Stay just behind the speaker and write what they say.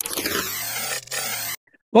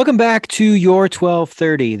Welcome back to Your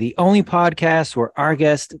 1230, the only podcast where our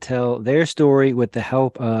guests tell their story with the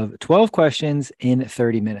help of 12 questions in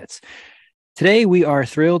 30 minutes. Today, we are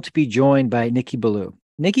thrilled to be joined by Nicky Billou.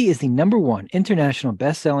 Nicky is the #1 international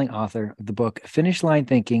best-selling author of the book Finish Line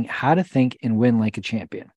Thinking: How to Think and Win Like a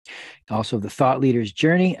Champion. Also, The Thought Leader's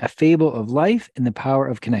Journey, A Fable of Life, and the Power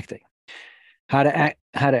of Connecting. How to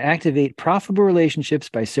activate profitable relationships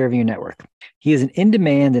by serving your network. He is an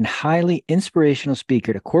in-demand and highly inspirational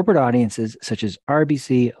speaker to corporate audiences such as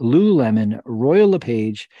RBC, Lululemon, Royal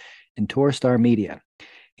LePage, and Torstar Media.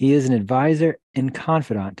 He is an advisor and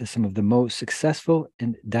confidant to some of the most successful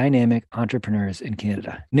and dynamic entrepreneurs in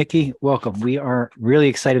Canada. Nicky, welcome. We are really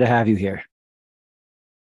excited to have you here.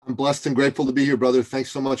 I'm blessed and grateful to be here, brother.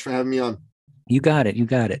 Thanks so much for having me on. You got it. You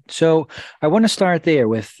got it. So I want to start there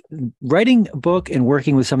with writing a book and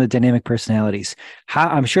working with some of the dynamic personalities.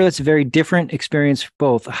 I'm sure that's a very different experience for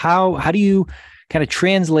both. How do you kind of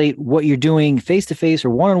translate what you're doing face to face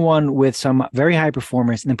or one-on-one with some very high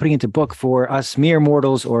performers and then putting it into book for us mere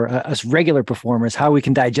mortals or us regular performers, how we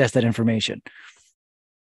can digest that information?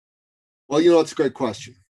 Well, it's a great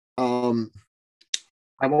question.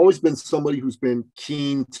 I've always been somebody who's been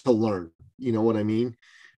keen to learn. You know what I mean?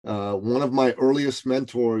 One of my earliest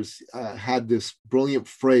mentors had this brilliant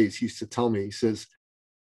phrase he used to tell me. He says,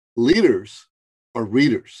 leaders are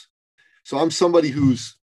readers. So I'm somebody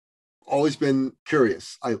who's always been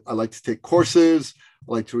curious. I like to take courses.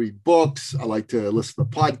 I like to read books. I like to listen to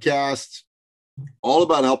podcasts, all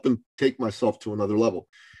about helping take myself to another level.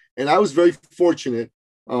 And I was very fortunate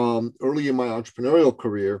early in my entrepreneurial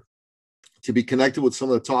career to be connected with some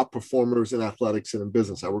of the top performers in athletics and in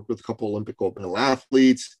business. I worked with a couple of Olympic gold medal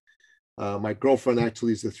athletes. My girlfriend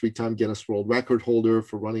actually is the 3-time Guinness World Record holder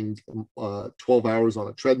for running 12 hours on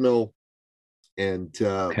a treadmill. And,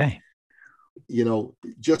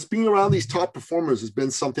 just being around these top performers has been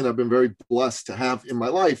something I've been very blessed to have in my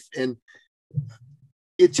life. And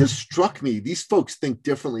it just struck me, these folks think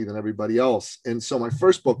differently than everybody else. And so my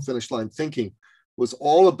first book, Finish Line Thinking, was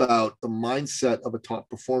all about the mindset of a top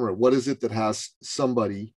performer. What is it that has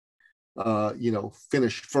somebody,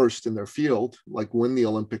 finish first in their field, like win the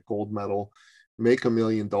Olympic gold medal, make $1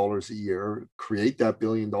 million a year, create that $1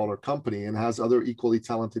 billion company, and has other equally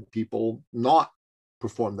talented people not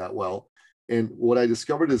perform that well? And what I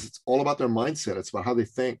discovered is it's all about their mindset. It's about how they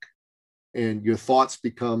think. And your thoughts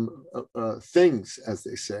become things, as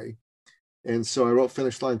they say. And so I wrote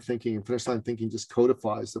Finish Line Thinking, and Finish Line Thinking just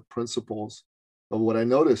codifies the principles of what I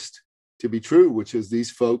noticed to be true, which is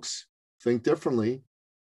these folks think differently.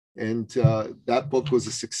 And that book was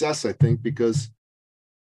a success, I think, because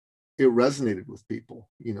it resonated with people,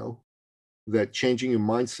 that changing your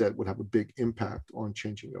mindset would have a big impact on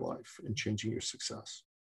changing your life and changing your success.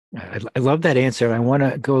 I love that answer. I want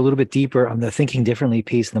to go a little bit deeper on the thinking differently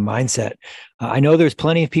piece and the mindset. I know there's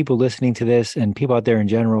plenty of people listening to this and people out there in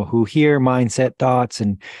general who hear mindset thoughts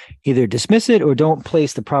and either dismiss it or don't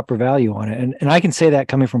place the proper value on it. And I can say that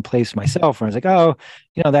coming from place myself, where I was like, oh,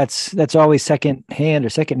 that's always second hand or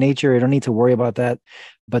second nature. I don't need to worry about that.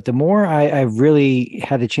 But the more I really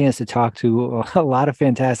had the chance to talk to a lot of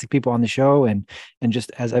fantastic people on the show, and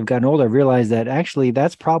just as I've gotten older, I realized that actually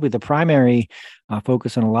that's probably the primary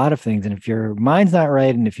focus on a lot of things. And if your mind's not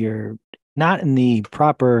right, and if you're not in the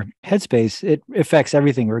proper headspace, it affects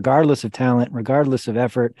everything, regardless of talent, regardless of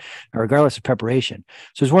effort, or regardless of preparation.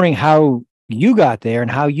 So I was wondering how you got there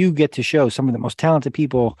and how you get to show some of the most talented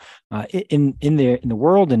people in the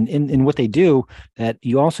world and in what they do, that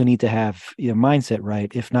you also need to have your mindset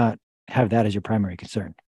right, if not have that as your primary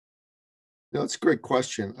concern. That's a great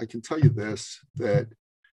question. I can tell you this, that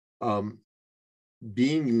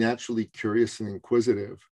being naturally curious and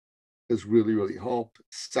inquisitive has really, really helped.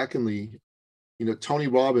 Secondly, Tony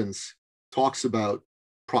Robbins talks about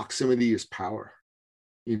proximity is power,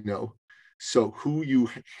 so who you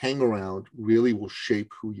hang around really will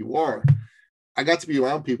shape who you are. I got to be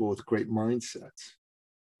around people with great mindsets,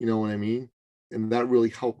 you know what I mean? And that really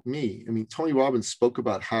helped me. I mean, Tony Robbins spoke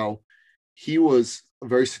about how he was a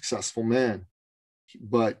very successful man,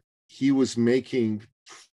 but he was making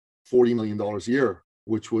 $40 million a year,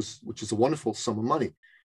 which is a wonderful sum of money.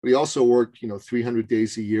 But he also worked, 300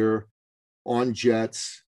 days a year on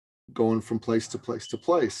jets, going from place to place to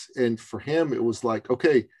place. And for him, it was like,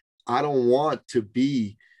 okay, I don't want to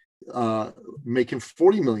be making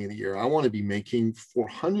 40 million a year. I want to be making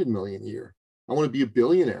 400 million a year. I want to be a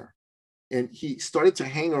billionaire. And he started to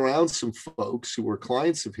hang around some folks who were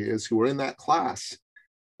clients of his who were in that class.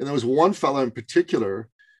 And there was one fellow in particular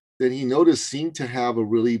that he noticed seemed to have a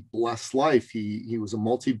really blessed life. He was a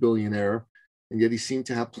multi-billionaire, and yet he seemed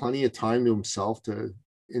to have plenty of time to himself to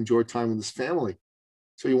enjoy time with his family.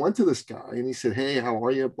 So he went to this guy and he said, hey, how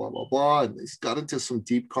are you? Blah, blah, blah. And they got into some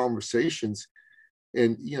deep conversations.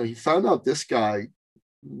 And, he found out this guy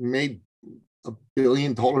made $1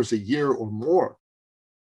 billion a year or more.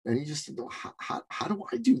 And he just said, how do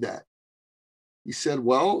I do that? He said,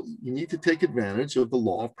 well, you need to take advantage of the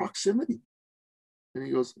law of proximity. And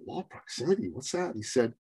he goes, law of proximity? What's that? He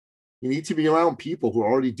said, you need to be around people who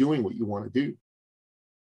are already doing what you want to do.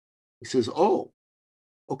 He says, oh,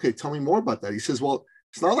 okay, tell me more about that. He says, well,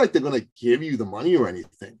 it's not like they're going to give you the money or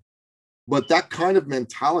anything, but that kind of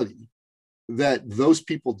mentality that those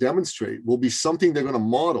people demonstrate will be something they're going to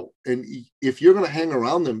model. And if you're going to hang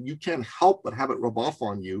around them, you can't help but have it rub off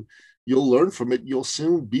on you. You'll learn from it. You'll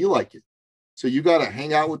soon be like it. So you got to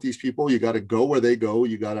hang out with these people. You got to go where they go.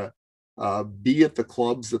 You got to be at the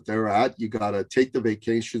clubs that they're at. You got to take the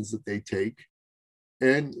vacations that they take.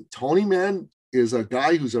 And Tony, man, is a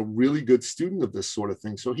guy who's a really good student of this sort of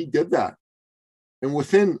thing. So he did that. And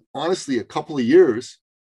within, honestly, a couple of years,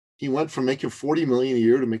 he went from making $40 million a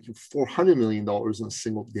year to making $400 million in a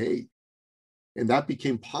single day. And that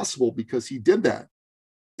became possible because he did that.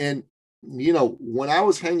 And, when I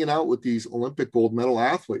was hanging out with these Olympic gold medal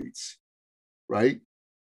athletes, right,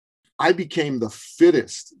 I became the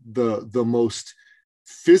fittest, the most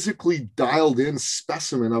physically dialed in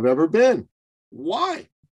specimen I've ever been. Why?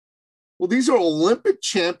 Well, these are Olympic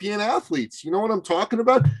champion athletes. You know what I'm talking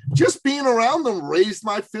about? Just being around them raised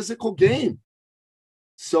my physical game.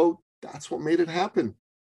 So that's what made it happen.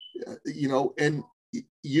 And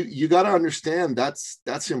you got to understand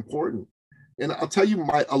that's important. And I'll tell you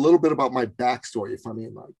a little bit about my backstory, if I may,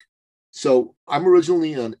 Mike. So I'm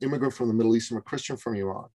originally an immigrant from the Middle East. I'm a Christian from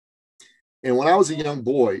Iran. And when I was a young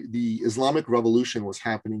boy, the Islamic Revolution was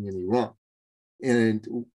happening in Iran. And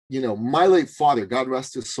my late father, God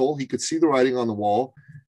rest his soul, he could see the writing on the wall,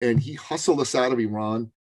 and he hustled us out of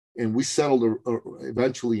Iran, and we settled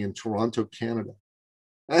eventually in Toronto, Canada.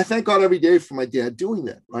 And I thank God every day for my dad doing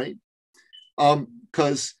that, right?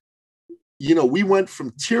 Because, we went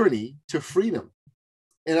from tyranny to freedom.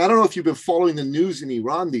 And I don't know if you've been following the news in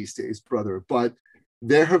Iran these days, brother, but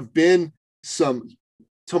there have been some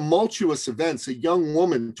tumultuous events. A young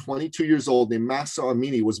woman, 22 years old, named Mahsa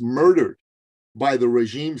Amini, was murdered by the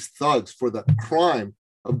regime's thugs for the crime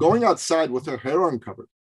of going outside with her hair uncovered.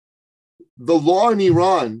 The law in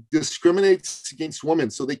Iran discriminates against women,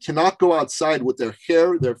 so they cannot go outside with their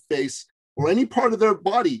hair, their face, or any part of their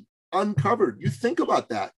body uncovered. You think about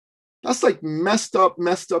that. That's like messed up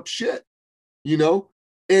shit,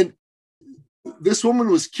 And this woman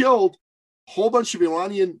was killed. A whole bunch of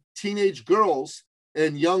Iranian teenage girls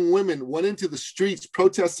and young women went into the streets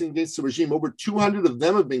protesting against the regime. Over 200 of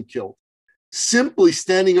them have been killed, simply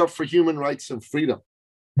standing up for human rights and freedom.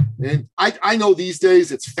 And I know these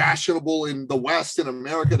days it's fashionable in the West and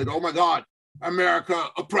America to go, oh my God, America,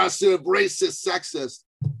 oppressive, racist, sexist.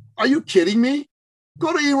 Are you kidding me?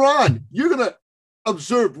 Go to Iran. You're going to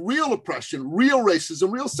observe real oppression, real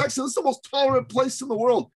racism, real sexism. It's the most tolerant place in the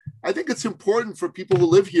world. I think it's important for people who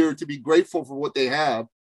live here to be grateful for what they have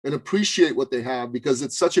and appreciate what they have, because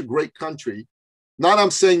it's such a great country. Not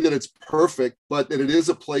I'm saying that it's perfect, but that it is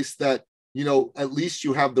a place that, at least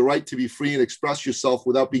you have the right to be free and express yourself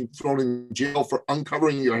without being thrown in jail for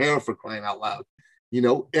uncovering your hair, for crying out loud,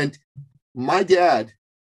 And my dad,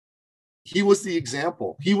 he was the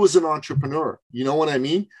example. He was an entrepreneur. You know what I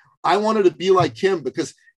mean? I wanted to be like him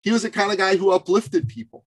because he was the kind of guy who uplifted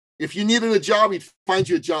people. If you needed a job, he'd find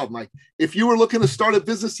you a job, Mike. If you were looking to start a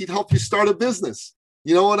business, he'd help you start a business.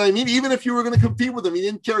 You know what I mean? Even if you were going to compete with him, he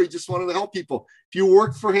didn't care. He just wanted to help people. If you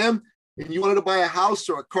worked for him and you wanted to buy a house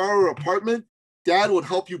or a car or apartment, Dad would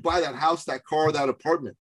help you buy that house, that car, that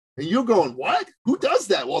apartment. And you're going, what? Who does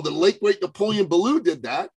that? Well, the late great Napoleon Billou did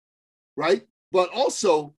that, right? But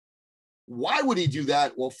also, why would he do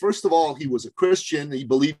that? Well, first of all, he was a Christian. He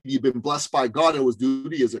believed he'd been blessed by God. It was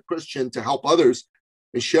duty as a Christian to help others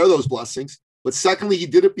and share those blessings. But secondly, he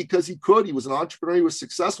did it because he could. He was an entrepreneur. He was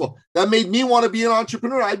successful. That made me want to be an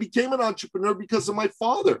entrepreneur. I became an entrepreneur because of my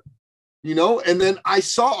father, and then I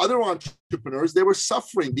saw other entrepreneurs. They were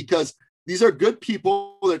suffering because these are good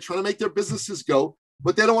people. They're trying to make their businesses go,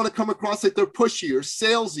 but they don't want to come across like they're pushy or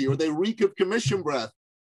salesy or they reek of commission breath.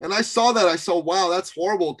 And I saw that. I saw, wow, that's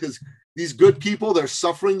horrible, because these good people, they're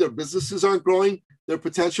suffering. Their businesses aren't growing. Their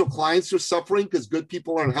potential clients are suffering because good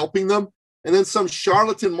people aren't helping them. And then some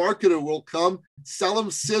charlatan marketer will come, sell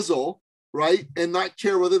them sizzle, right, and not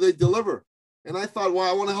care whether they deliver. And I thought, well,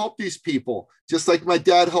 I want to help these people, just like my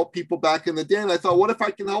dad helped people back in the day. And I thought, what if I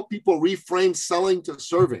can help people reframe selling to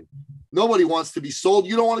serving? Nobody wants to be sold.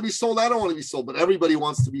 You don't want to be sold. I don't want to be sold, but everybody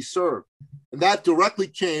wants to be served. And that directly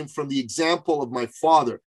came from the example of my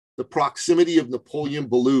father, the proximity of Napoleon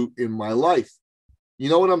Billou in my life. You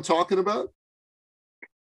know what I'm talking about?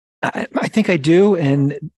 I think I do.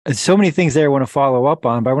 And so many things there I want to follow up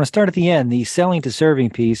on, but I want to start at the end, the selling to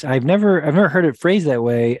serving piece. I've never heard it phrased that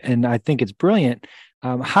way. And I think it's brilliant.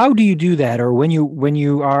 How do you do that? Or when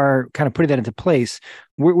you are kind of putting that into place,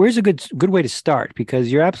 where's a good way to start?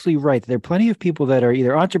 Because you're absolutely right. There are plenty of people that are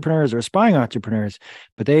either entrepreneurs or aspiring entrepreneurs,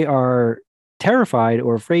 but they are terrified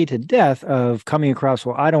or afraid to death of coming across,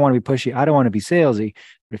 well, I don't want to be pushy. I don't want to be salesy.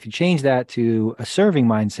 But if you change that to a serving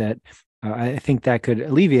mindset, I think that could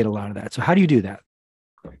alleviate a lot of that. So how do you do that?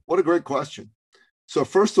 What a great question. So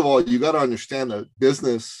first of all, you got to understand that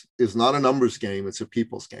business is not a numbers game. It's a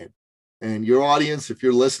people's game. And your audience, if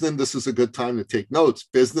you're listening, this is a good time to take notes.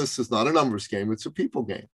 Business is not a numbers game. It's a people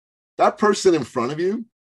game. That person in front of you,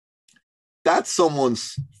 that's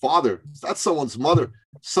someone's father. That's someone's mother,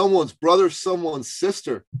 someone's brother, someone's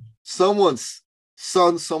sister, someone's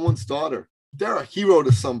son, someone's daughter. They're a hero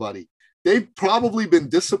to somebody. They've probably been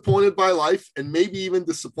disappointed by life and maybe even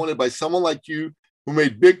disappointed by someone like you who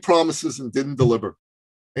made big promises and didn't deliver.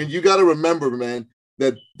 And you got to remember, man,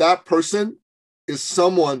 that that person is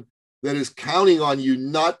someone that is counting on you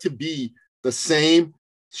not to be the same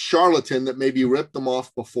charlatan that maybe ripped them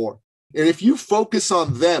off before. And if you focus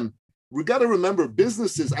on them, we got to remember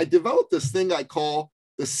businesses. I developed this thing I call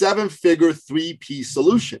the 7-figure 3P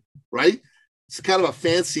solution, right? It's kind of a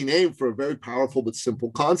fancy name for a very powerful but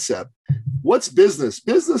simple concept. What's business?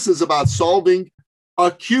 Business is about solving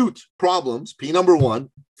acute problems, P number 1,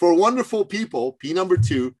 for wonderful people, P number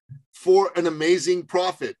 2, for an amazing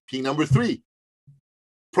profit, P number 3.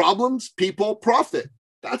 Problems, people, profit.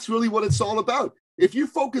 That's really what it's all about. If you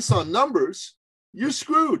focus on numbers, you're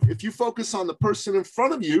screwed. If you focus on the person in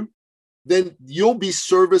front of you, then you'll be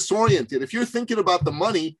service oriented. If you're thinking about the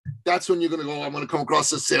money, that's when you're going to go, I'm going to come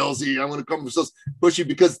across as salesy. I'm going to come across pushy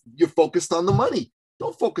because you're focused on the money.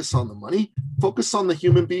 Don't focus on the money. Focus on the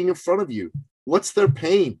human being in front of you. What's their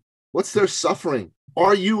pain? What's their suffering?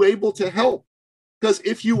 Are you able to help? Because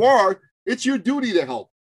if you are, it's your duty to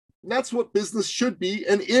help. And that's what business should be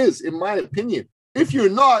and is, in my opinion. If you're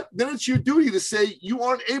not, then it's your duty to say you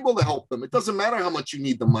aren't able to help them. It doesn't matter how much you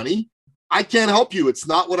need the money. I can't help you. It's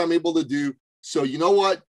not what I'm able to do. So you know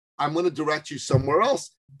what? I'm going to direct you somewhere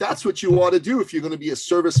else. That's what you ought to do if you're going to be a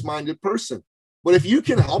service-minded person. But if you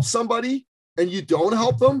can help somebody and you don't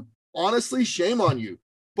help them, honestly, shame on you.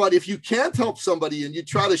 But if you can't help somebody and you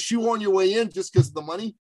try to shoehorn your way in just because of the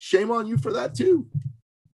money, shame on you for that too.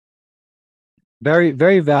 Very,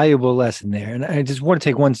 very valuable lesson there. And I just want to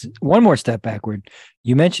take one more step backward.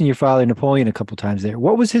 You mentioned your father, Napoleon, a couple of times there.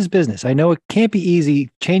 What was his business? I know it can't be easy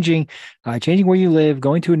changing where you live,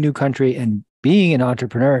 going to a new country, and being an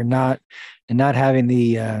entrepreneur, and not having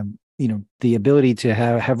the the ability to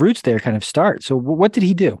have roots there kind of start. So what did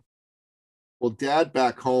he do? Well, Dad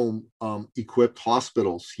back home equipped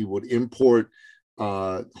hospitals. He would import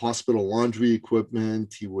hospital laundry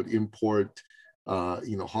equipment. He would import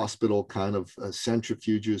hospital kind of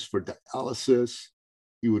centrifuges for dialysis.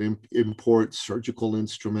 He would import surgical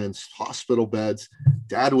instruments, hospital beds.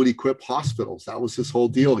 Dad would equip hospitals. That was his whole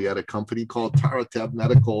deal. He had a company called Taratab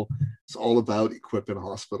Medical. It's all about equipping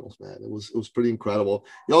hospitals, man. It was pretty incredible.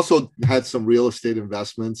 He also had some real estate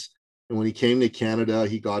investments. And when he came to Canada,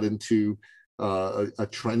 he got into a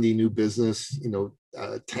trendy new business,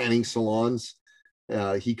 tanning salons.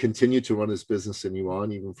 He continued to run his business in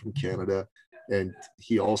Iran, even from Canada. And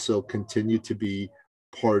he also continued to be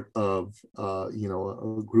part of, a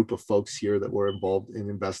group of folks here that were involved in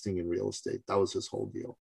investing in real estate. That was his whole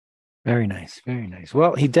deal. Very nice. Very nice.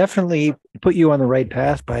 Well, he definitely put you on the right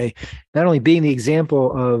path by not only being the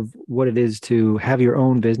example of what it is to have your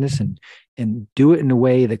own business and do it in a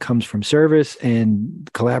way that comes from service and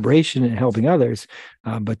collaboration and helping others,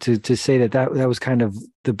 but to say that was kind of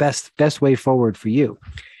the best way forward for you.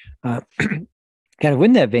 Kind of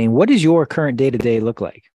in that vein, what does your current day-to-day look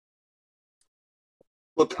like?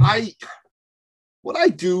 Look, what I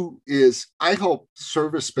do is I help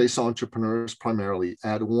service-based entrepreneurs primarily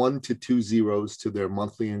add 1 to 2 zeros to their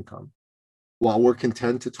monthly income while working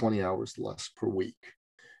 10 to 20 hours less per week.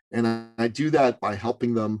 And I do that by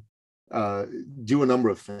helping them do a number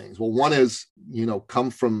of things. Well, one is,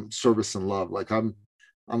 come from service and love. Like I'm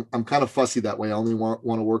kind of fussy that way. I only want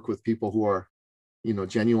to work with people who are,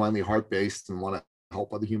 genuinely heart-based and want to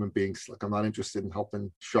help other human beings. Like I'm not interested in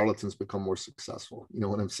helping charlatans become more successful. You know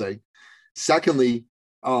what I'm saying? Secondly,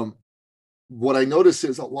 what I notice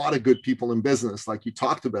is a lot of good people in business, like you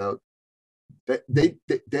talked about, that they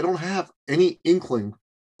don't have any inkling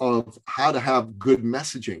of how to have good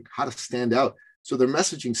messaging, how to stand out. So their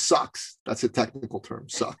messaging sucks. That's a technical term,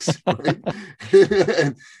 sucks, right?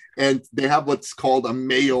 and they have what's called a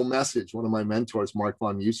Mayo message. One of my mentors, Mark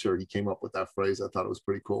Von Musser, he came up with that phrase. I thought it was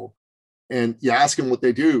pretty cool. And you ask them what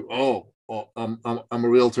they do. I'm a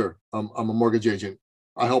realtor. I'm a mortgage agent.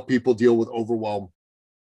 I help people deal with overwhelm.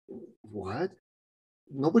 What?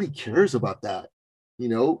 Nobody cares about that.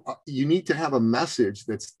 You need to have a message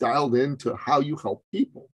that's dialed into how you help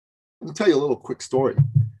people. Let me tell you a little quick story.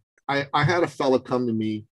 I had a fella come to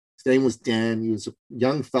me. His name was Dan. He was a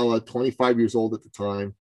young fella, 25 years old at the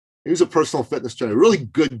time. He was a personal fitness trainer, really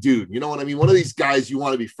good dude. You know what I mean? One of these guys you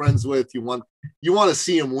want to be friends with. You want to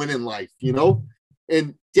see him win in life,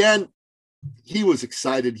 And Dan, he was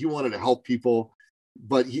excited. He wanted to help people,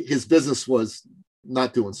 but his business was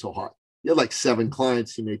not doing so hot. He had like 7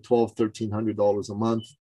 clients. He made $1,200, $1,300 a month.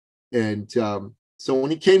 And so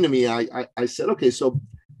when he came to me, I said, okay, so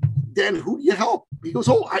Dan, who do you help? He goes,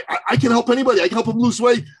 I can help anybody. I can help him lose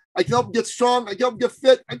weight. I can help him get strong. I can help him get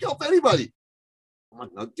fit. I can help anybody. I'm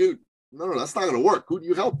like, no, dude, no, that's not going to work. Who do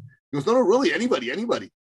you help? He goes, no, really, anybody. And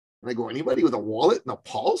I go, anybody with a wallet and a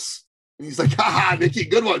pulse? And he's like, Nicky,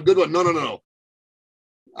 good one. No.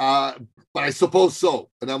 But I suppose so.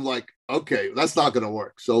 And I'm like, okay, that's not going to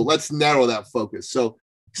work. So let's narrow that focus. So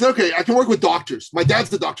he said, okay, I can work with doctors. My dad's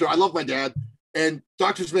the doctor. I love my dad. And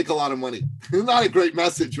doctors make a lot of money. Not a great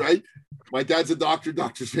message, right? My dad's a doctor.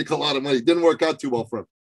 Doctors make a lot of money. Didn't work out too well for him.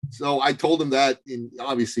 So I told him that, and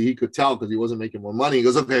obviously he could tell because he wasn't making more money. He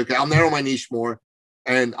goes, okay, I'll narrow my niche more,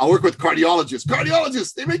 and I'll work with cardiologists.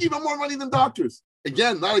 Cardiologists, they make even more money than doctors.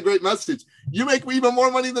 Again, not a great message. You make even more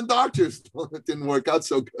money than doctors. Well, it didn't work out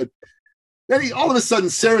so good. Then he all of a sudden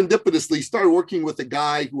serendipitously started working with a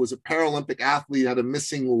guy who was a Paralympic athlete, had a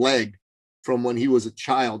missing leg from when he was a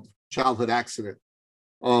childhood accident.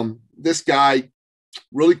 This guy,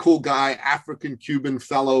 really cool guy, African-Cuban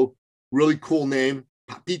fellow, really cool name,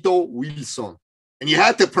 Papito Wilson. And you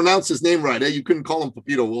had to pronounce his name right. You couldn't call him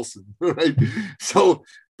Papito Wilson, right? So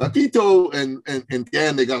Papito and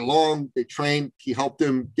Dan, they got along, they trained. He helped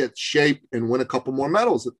him get shape and win a couple more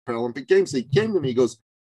medals at the Paralympic Games. He came to me, he goes,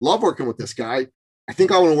 love working with this guy. I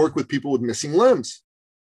think I want to work with people with missing limbs.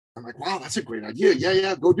 I'm like, wow, that's a great idea.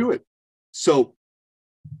 Yeah, go do it. So,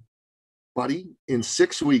 buddy, in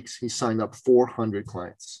 6 weeks, he signed up 400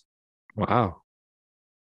 clients. Wow.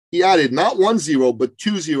 He added not 1 0, but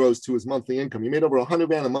 2 zeros to his monthly income. He made over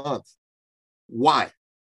 $100,000 a month. Why?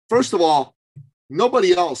 First of all,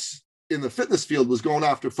 nobody else in the fitness field was going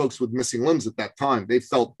after folks with missing limbs at that time. They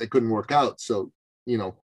felt they couldn't work out. So,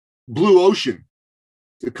 Blue Ocean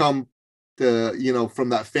to come to, from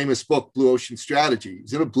that famous book, Blue Ocean Strategy.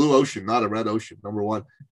 He's in a blue ocean, not a red ocean, number one.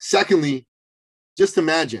 Secondly, just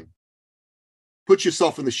imagine, put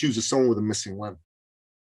yourself in the shoes of someone with a missing limb.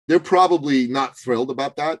 They're probably not thrilled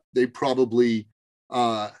about that. They probably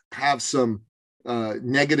have some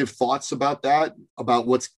negative thoughts about that, about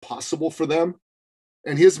what's possible for them.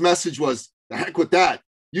 And his message was, the heck with that.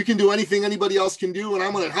 You can do anything anybody else can do, and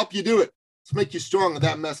I'm going to help you do it. Let's make you strong. And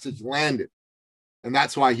that message landed. And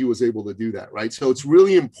that's why he was able to do that, right? So it's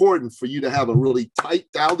really important for you to have a really tight,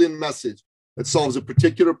 dialed-in message that solves a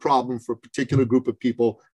particular problem for a particular group of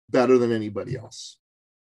people better than anybody else.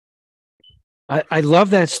 I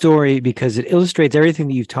love that story because it illustrates everything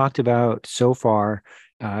that you've talked about so far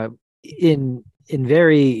in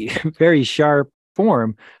very, very sharp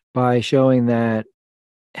form by showing that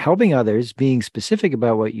helping others, being specific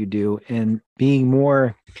about what you do, and being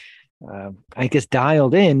more,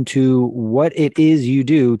 dialed in to what it is you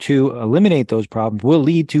do to eliminate those problems will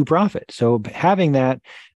lead to profit. So having that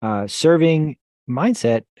serving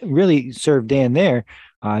mindset really served Dan there.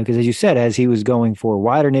 Because as you said, as he was going for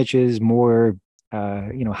wider niches, more,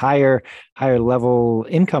 higher level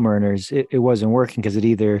income earners, it wasn't working because it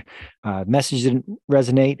either message didn't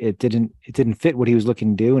resonate, it didn't fit what he was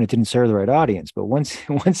looking to do, and it didn't serve the right audience. But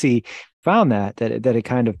once he found that it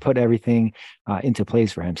kind of put everything into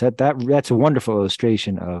place for him. So that's a wonderful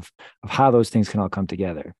illustration of how those things can all come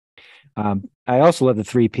together. I also love the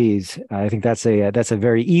 3 Ps. I think that's a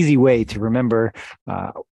very easy way to remember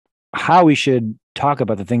how we should talk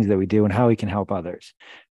about the things that we do and how we can help others.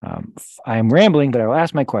 I'm rambling, but I'll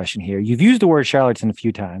ask my question here. You've used the word charlatan a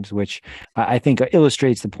few times, which I think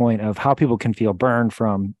illustrates the point of how people can feel burned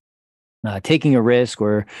from taking a risk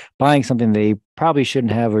or buying something they probably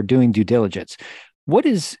shouldn't have or doing due diligence. What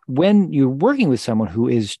is, when you're working with someone who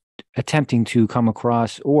is attempting to come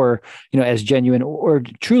across or, as genuine or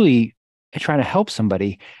truly trying to help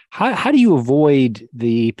somebody, how do you avoid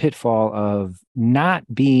the pitfall of not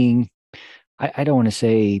being, I don't want to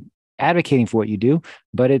say advocating for what you do,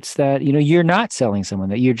 but it's that, you're not selling someone,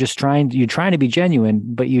 that you're trying to be genuine,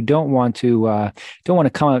 but you don't want to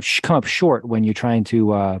come up short when you're trying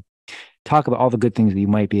to talk about all the good things that you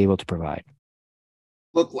might be able to provide.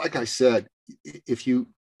 Look, like I said, if your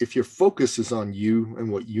focus is on you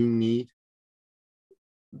and what you need,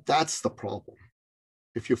 that's the problem.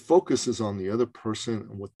 If your focus is on the other person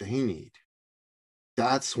and what they need,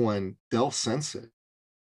 that's when they'll sense it.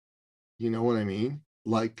 You know what I mean?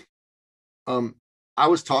 Like, I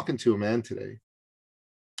was talking to a man today,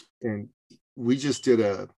 and we just did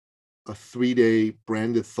a 3-day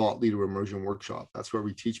branded thought leader immersion workshop. That's where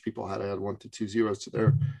we teach people how to add 1 to 2 zeros to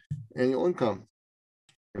their annual income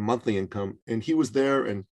and monthly income. And he was there,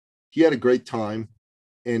 and he had a great time.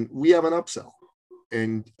 And we have an upsell.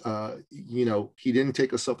 And he didn't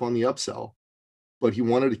take us up on the upsell, but he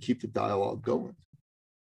wanted to keep the dialogue going.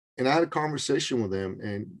 And I had a conversation with him,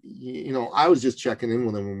 and I was just checking in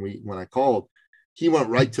with him when I called. He went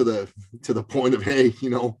right to the point of, hey,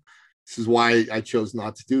 this is why I chose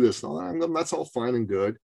not to do this. And that's all fine and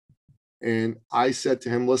good. And I said to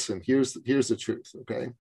him, listen, here's the truth, okay?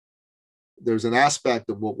 There's an aspect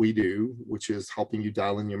of what we do, which is helping you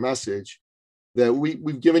dial in your message, that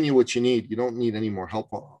we've given you what you need. You don't need any more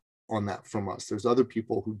help on that from us. There's other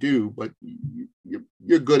people who do, but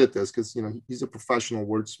you're good at this because he's a professional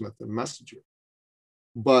wordsmith and messenger.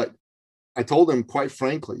 But I told him, quite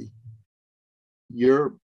frankly,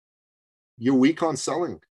 you're weak on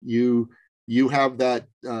selling. You have that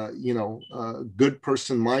good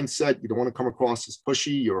person mindset. You don't want to come across as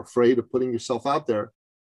pushy. You're afraid of putting yourself out there.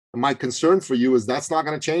 And my concern for you is that's not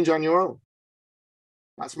going to change on your own.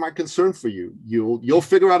 That's my concern for you. You'll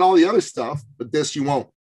figure out all the other stuff, but this you won't.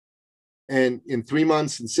 And in 3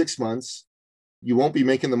 months and 6 months, you won't be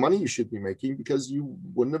making the money you should be making because you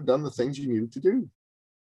wouldn't have done the things you needed to do.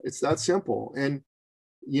 It's that simple. And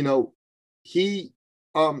he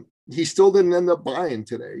still didn't end up buying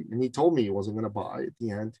today, and he told me he wasn't going to buy at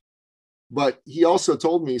the end. But he also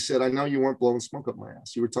told me, he said, I know you weren't blowing smoke up my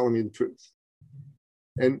ass. You were telling me the truth.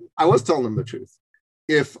 And I was telling him the truth.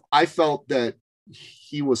 If I felt that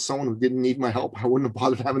he was someone who didn't need my help, I wouldn't have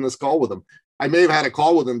bothered having this call with him. I may have had a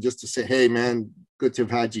call with him just to say, hey, man, good to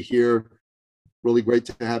have had you here. Really great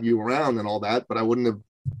to have you around and all that. But I wouldn't have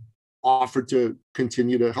offered to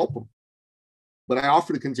continue to help him. But I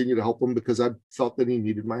offered to continue to help him because I felt that he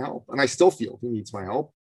needed my help. And I still feel he needs my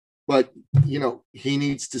help. But, he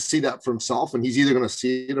needs to see that for himself. And he's either going to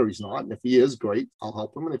see it or he's not. And if he is, great, I'll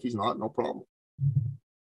help him. And if he's not, no problem.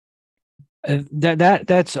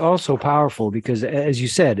 That's also powerful because, as you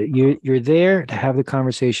said, you're there to have the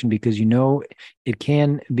conversation because it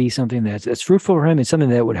can be something that's fruitful for him. It's something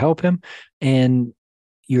that would help him, and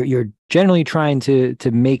you're generally trying to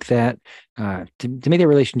make that to make that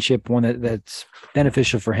relationship one that's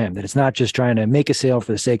beneficial for him. That it's not just trying to make a sale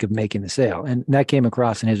for the sake of making the sale. And that came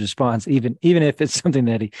across in his response, even if it's something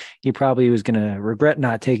that he probably was going to regret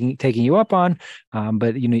not taking you up on.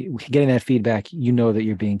 But getting that feedback, that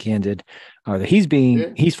you're being candid, or that he's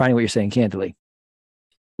finding what you're saying candidly.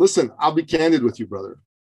 Listen, I'll be candid with you, brother.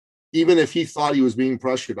 Even if he thought he was being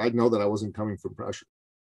pressured, I'd know that I wasn't coming from pressure.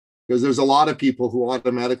 Because there's a lot of people who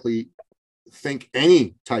automatically think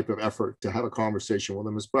any type of effort to have a conversation with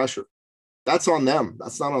them is pressure. That's on them.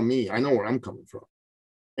 That's not on me. I know where I'm coming from.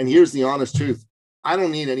 And here's the honest truth. I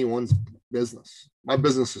don't need anyone's business. My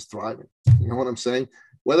business is thriving. You know what I'm saying?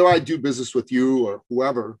 Whether I do business with you or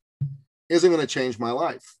whoever isn't going to change my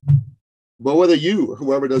life. But whether you or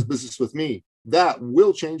whoever does business with me, that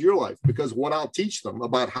will change your life, because what I'll teach them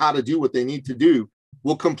about how to do what they need to do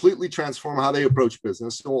will completely transform how they approach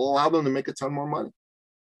business. It will allow them to make a ton more money.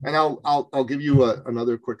 And I'll give you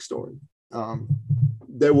another quick story.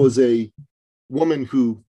 There was a woman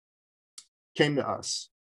who came to us.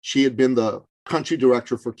 She had been the country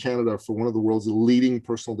director for Canada for one of the world's leading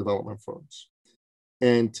personal development firms.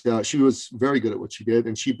 And she was very good at what she did.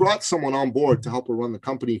 And she brought someone on board to help her run the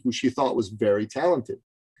company who she thought was very talented.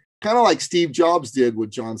 Kind of like Steve Jobs did with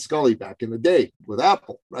John Sculley back in the day with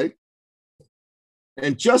Apple, right?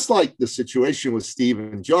 And just like the situation with Steve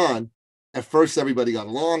and John, at first everybody got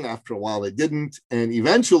along. After a while, they didn't. And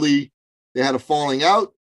eventually they had a falling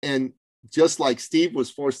out. And just like Steve was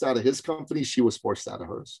forced out of his company, she was forced out of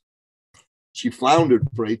hers. She floundered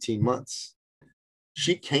for 18 months.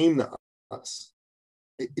 She came to us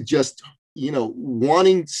just,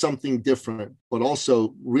 wanting something different, but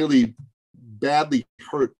also really badly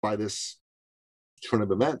hurt by this turn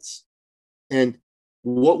of events. And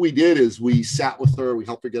what we did is we sat with her, we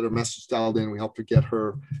helped her get her message dialed in, we helped her get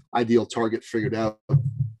her ideal target figured out.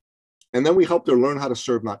 And then we helped her learn how to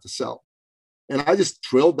serve, not to sell. And I just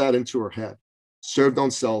drilled that into her head. serve,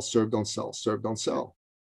 don't sell, serve, don't sell, serve, don't sell.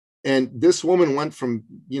 And this woman went from,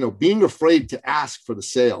 being afraid to ask for the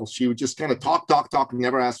sale. She would just kind of talk, and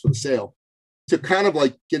never ask for the sale, to kind of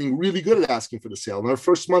like getting really good at asking for the sale. In her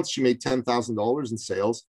first month, she made $10,000 in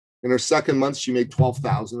sales. In her second month, she made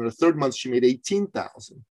 $12,000. In her third month, she made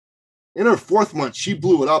 $18,000. In her fourth month, she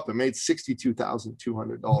blew it up and made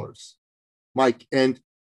 $62,200, Mike. And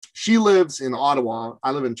she lives in Ottawa.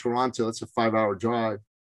 I live in Toronto. It's a 5-hour drive.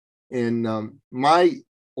 And my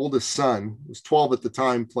oldest son, who's 12 at the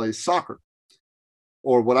time, plays soccer,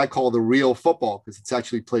 or what I call the real football, because it's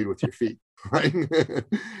actually played with your feet, right?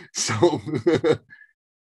 So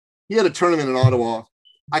he had a tournament in Ottawa.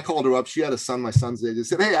 I called her up. She had a son, my son's age. I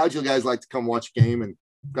said, hey, how'd you guys like to come watch a game and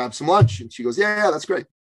grab some lunch? And she goes, yeah, that's great.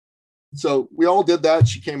 So we all did that.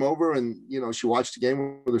 She came over and, she watched the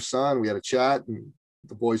game with her son. We had a chat and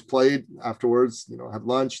the boys played afterwards, had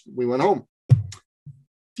lunch. We went home. A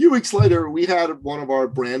few weeks later, we had one of our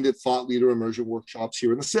branded thought leader immersion workshops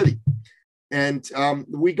here in the city. And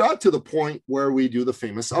we got to the point where we do the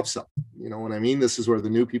famous upsell. You know what I mean? This is where the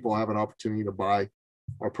new people have an opportunity to buy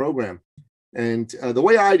our program. And the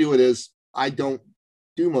way I do it is I don't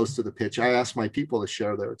do most of the pitch. I ask my people to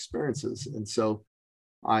share their experiences. And so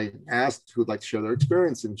I asked who would like to share their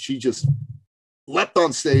experience. And she just leapt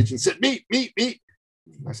on stage and said, me.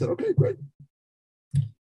 I said, okay, great.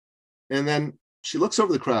 And then she looks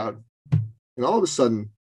over the crowd and all of a sudden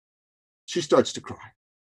she starts to cry.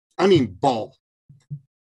 I mean, bawl.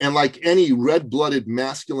 And like any red-blooded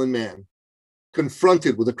masculine man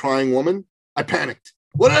confronted with a crying woman, I panicked.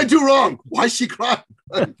 What did I do wrong? Why is she crying?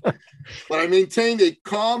 But I maintained a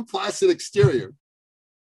calm, placid exterior.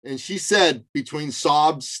 And she said, between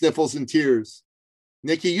sobs, sniffles, and tears,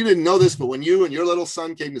 Nicky, you didn't know this, but when you and your little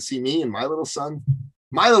son came to see me and my little son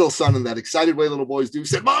in that excited way little boys do,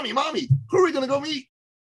 said, Mommy, who are we going to go meet?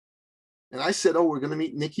 And I said, oh, we're going to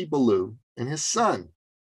meet Nicky Billou and his son.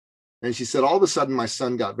 And she said, all of a sudden, my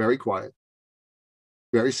son got very quiet,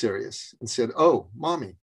 very serious, and said, oh,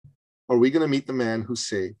 Mommy, are we going to meet the man who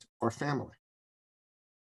saved our family?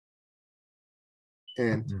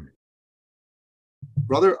 And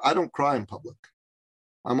brother, I don't cry in public.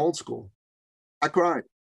 I'm old school. I cried.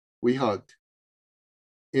 We hugged.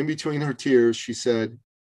 In between her tears, she said,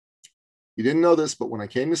 you didn't know this, but when I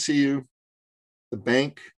came to see you, the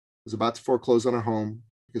bank was about to foreclose on our home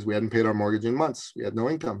because we hadn't paid our mortgage in months. We had no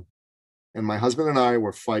income. And my husband and I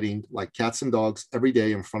were fighting like cats and dogs every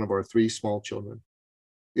day in front of our 3 small children.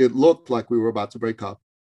 It looked like we were about to break up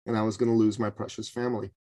and I was going to lose my precious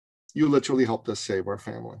family. You literally helped us save our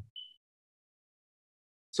family.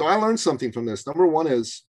 So I learned something from this. Number one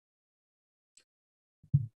is,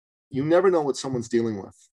 you never know what someone's dealing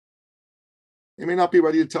with. They may not be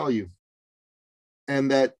ready to tell you. And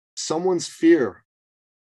that someone's fear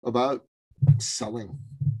about selling,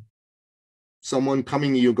 someone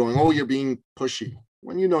coming to you going, oh, you're being pushy,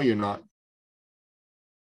 when you know you're not.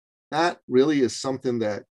 That really is something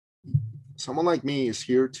that someone like me is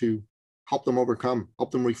here to help them overcome,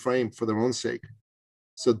 help them reframe for their own sake.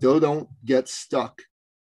 So they don't get stuck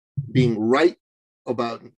being right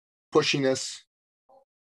about pushiness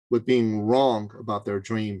with being wrong about their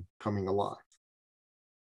dream coming alive.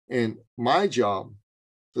 And my job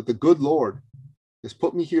that the good Lord has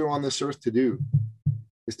put me here on this earth to do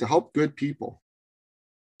is to help good people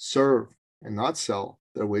serve and not sell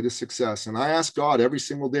their way to success. And I ask God every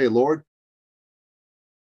single day, Lord,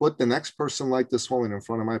 put the next person like this woman in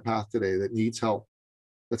front of my path today that needs help,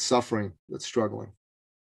 that's suffering, that's struggling.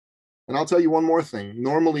 And I'll tell you one more thing.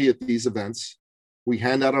 Normally at these events, we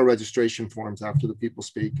hand out our registration forms after the people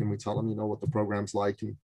speak and we tell them, what the program's like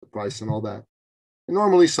and the price and all that. And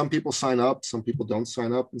normally some people sign up, some people don't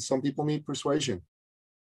sign up, and some people need persuasion.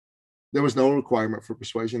 There was no requirement for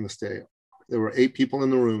persuasion this day. There were 8 people in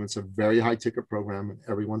the room. It's a very high ticket program and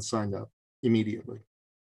everyone signed up immediately.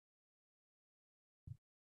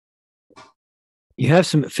 You have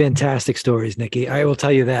some fantastic stories, Nicky. I will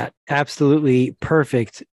tell you that. Absolutely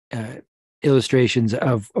perfect illustrations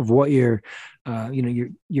of what what you've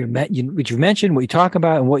mentioned, what you talk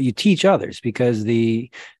about, and what you teach others. Because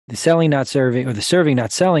the selling not serving, or the serving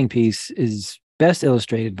not selling piece is best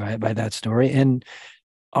illustrated by that story. And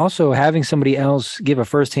also having somebody else give a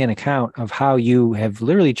firsthand account of how you have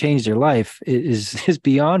literally changed their life is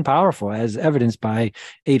beyond powerful, as evidenced by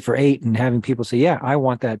 8 for 8 and having people say, yeah, I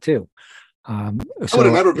want that too. I would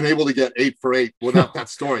have never been able to get 8 for 8 without that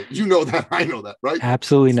story. You know that. I know that, right?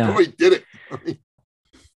 Absolutely not. The story did it. I mean,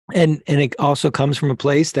 and it also comes from a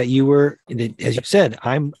place that you were, as you said,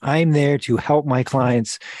 I'm there to help my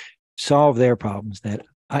clients solve their problems. That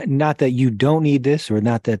not that you don't need this, or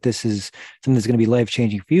not that this is something that's going to be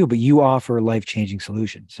life-changing for you, but you offer a life-changing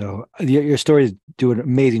solution. So your stories do an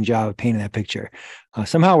amazing job of painting that picture.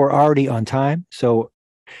 Somehow we're already on time. So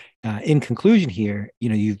in conclusion here,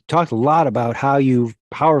 you've talked a lot about how you've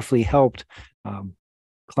powerfully helped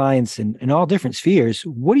clients in all different spheres.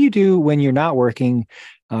 What do you do when you're not working?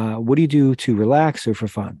 What do you do to relax or for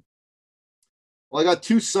fun? Well, I got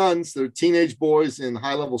two sons. They're teenage boys in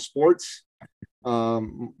high-level sports.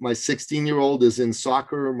 My 16-year-old is in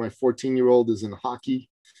soccer. My 14-year-old is in hockey.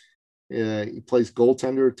 He plays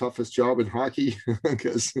goaltender, toughest job in hockey,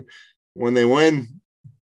 because when they win,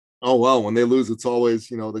 oh, well, when they lose, it's always,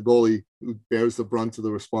 the goalie who bears the brunt of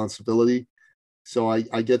the responsibility. So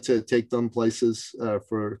I get to take them places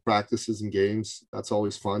for practices and games. That's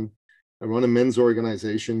always fun. I run a men's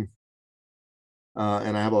organization,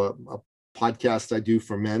 and I have a podcast I do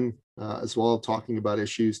for men as well, talking about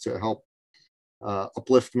issues to help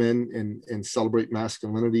uplift men and celebrate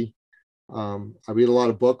masculinity. I read a lot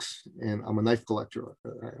of books, and I'm a knife collector.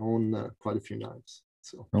 I own quite a few knives.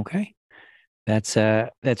 So okay. That's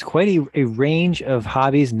quite a range of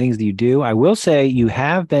hobbies and things that you do. I will say you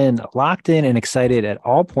have been locked in and excited at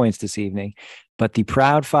all points this evening, but the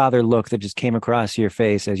proud father look that just came across your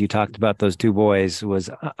face as you talked about those two boys was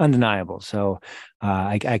undeniable. So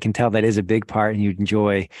I can tell that is a big part, and you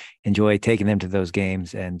enjoy taking them to those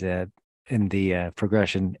games and in the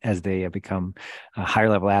progression as they become higher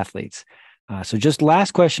level athletes. So just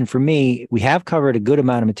last question for me. We have covered a good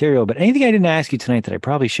amount of material, but anything I didn't ask you tonight that I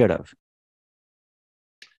probably should have?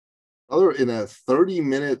 In a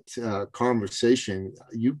 30-minute conversation,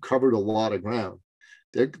 you covered a lot of ground.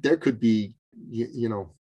 There could be,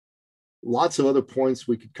 lots of other points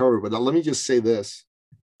we could cover, but let me just say this.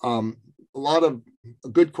 A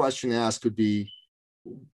good question asked would be,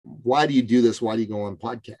 why do you do this? Why do you go on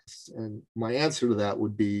podcasts? And my answer to that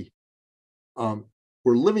would be, we're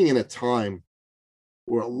living in a time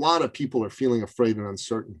where a lot of people are feeling afraid and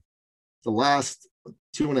uncertain. The last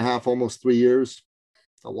 2.5, almost 3 years,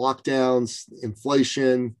 the lockdowns,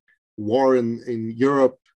 inflation, war in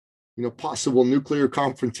Europe, possible nuclear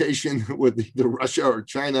confrontation with either Russia or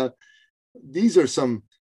China. These are some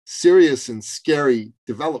serious and scary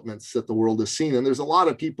developments that the world has seen. And there's a lot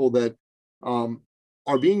of people that are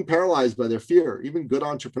being paralyzed by their fear, even good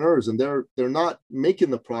entrepreneurs, and they're not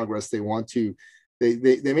making the progress they want to.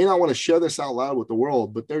 They may not want to share this out loud with the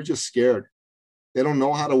world, but they're just scared. They don't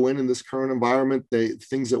know how to win in this current environment.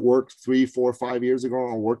 Things that worked 3, 4, 5 years ago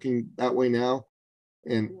are working that way now.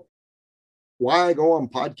 And why I go on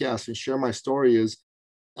podcasts and share my story is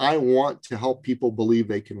I want to help people believe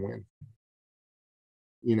they can win.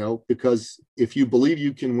 Because if you believe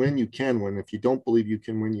you can win, you can win. If you don't believe you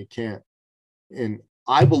can win, you can't. And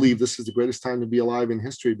I believe this is the greatest time to be alive in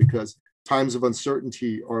history, because times of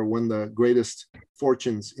uncertainty are when the greatest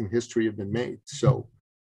fortunes in history have been made. So,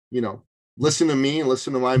 listen to me and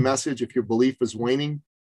listen to my message. If your belief is waning,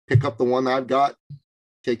 pick up the one I've got,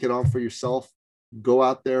 take it on for yourself, go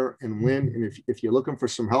out there and win. And if you're looking for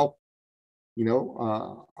some help,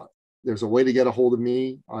 there's a way to get a hold of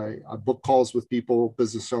me. I book calls with people,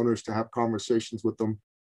 business owners, to have conversations with them.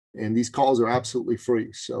 And these calls are absolutely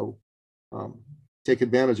free. So take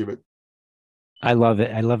advantage of it. I love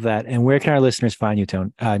it. I love that. And where can our listeners find you,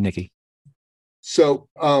 Nicky? So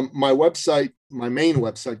my website, my main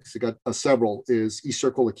website, because I got several, is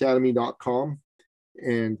eCircleacademy.com.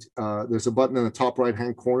 And there's a button in the top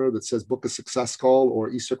right-hand corner that says book a success call, or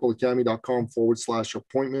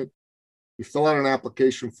eCircleacademy.com/appointment. You fill out an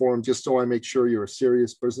application form just so I make sure you're a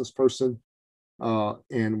serious business person.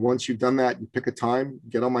 And once you've done that, you pick a time,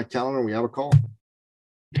 get on my calendar, and we have a call.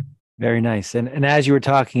 Very nice. And as you were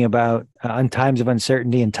talking about on times of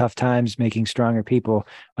uncertainty and tough times, making stronger people,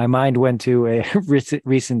 my mind went to a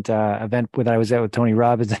recent event that I was at with Tony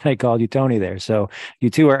Robbins, and I called you Tony there. So you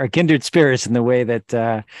two are kindred spirits in the way that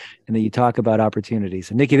and that you talk about opportunities.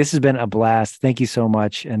 So Nicky, this has been a blast. Thank you so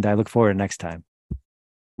much. And I look forward to next time.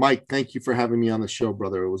 Mike, thank you for having me on the show,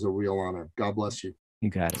 brother. It was a real honor. God bless you. You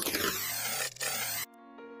got it.